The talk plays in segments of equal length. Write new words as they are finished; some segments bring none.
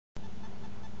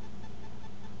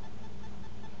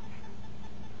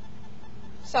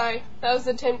Sorry, that was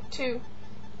attempt 2.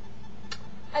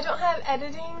 I don't have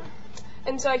editing,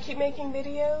 and so I keep making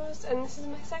videos, and this is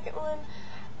my second one,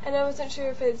 and I wasn't sure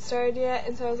if it had started yet,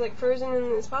 and so I was like frozen in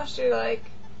this posture like,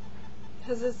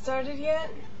 has it started yet?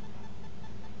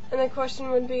 And the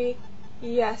question would be,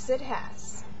 yes it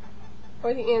has.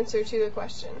 Or the answer to the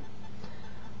question.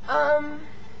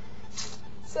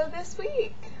 So this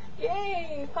week,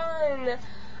 yay, fun!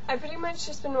 I've pretty much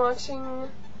just been watching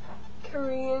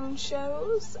Korean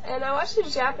shows, and I watched a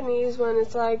Japanese one.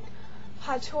 It's like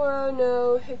Hatoro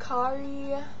no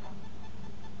Hikari.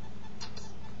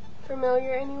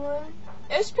 Familiar, anyone?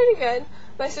 It's pretty good.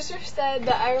 My sister said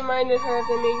that I reminded her of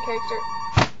the main character.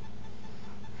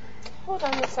 Hold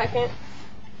on a second.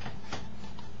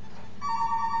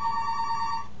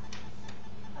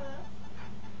 Hello?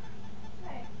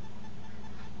 Hey.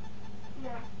 No.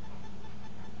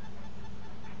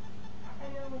 I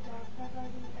know we don't.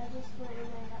 I just went and I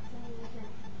got something to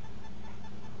drink.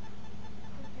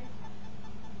 Okay.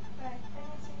 Bye. I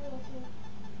need cereal too.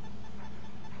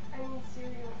 I need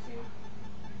cereal too.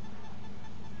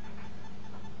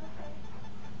 Okay.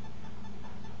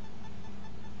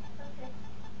 Okay.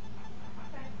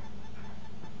 Bye.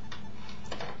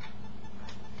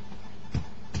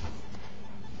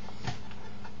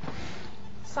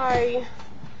 Sorry.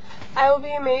 I will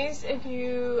be amazed if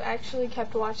you actually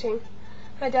kept watching.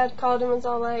 My dad called and was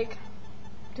all like,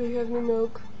 do we have any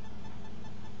milk?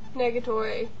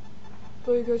 Negatory.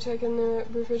 Will you go check in the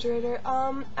refrigerator?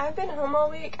 I've been home all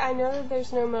week. I know that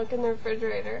there's no milk in the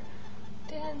refrigerator.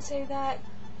 Didn't say that.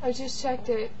 I just checked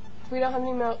it. We don't have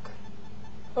any milk.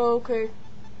 Oh, okay.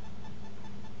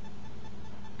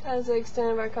 That was the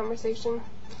extent of our conversation.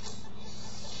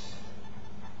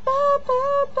 Ba,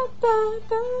 ba, ba, ba,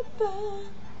 ba, ba.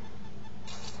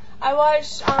 I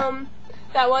watched,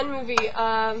 that one movie,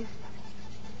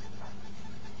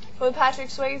 with Patrick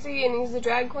Swayze, and he's the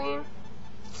drag queen.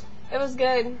 It was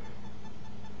good.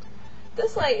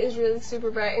 This light is really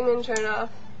super bright. I'm gonna turn it off.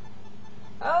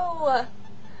 Oh!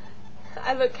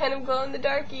 I look kind of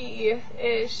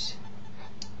glow-in-the-darky-ish.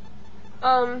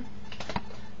 But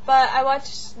I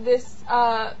watched this,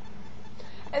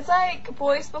 it's like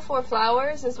Boys Before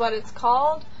Flowers is what it's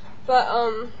called, but,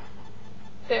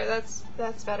 there, that's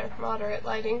better. Moderate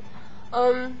lighting.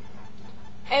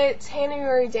 It's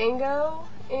Hanayori Dango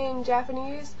in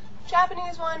Japanese.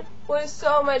 Japanese one was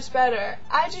so much better.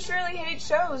 I just really hate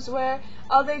shows where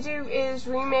all they do is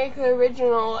remake the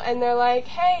original and they're like,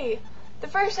 hey, the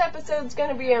first episode's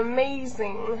gonna be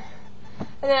amazing,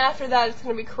 and then after that it's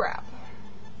gonna be crap.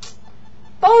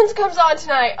 Bones comes on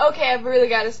tonight. Okay, I've really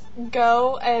gotta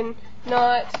go and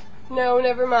not, no,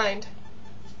 never mind.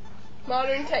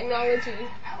 Modern technology.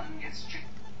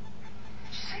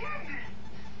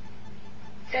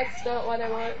 That's not what I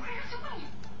want.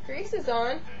 Grease is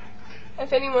on.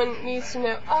 If anyone needs to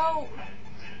know. Oh!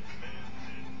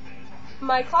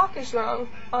 My clock is wrong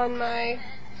on my...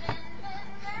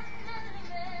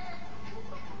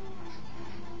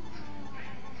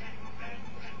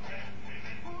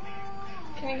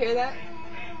 Can you hear that?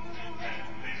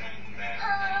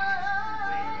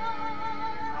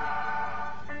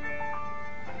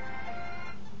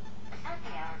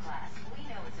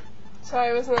 Sorry,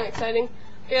 it wasn't that exciting.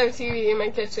 We have a TV in my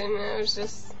kitchen and it was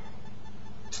just...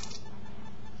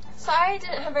 Sorry I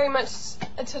didn't have very much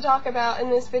to talk about in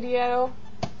this video.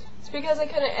 It's because I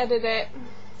couldn't edit it.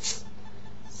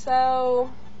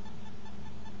 So...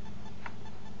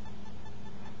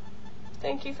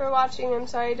 Thank you for watching. I'm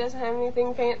sorry it doesn't have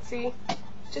anything fancy.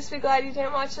 Just be glad you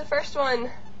didn't watch the first one.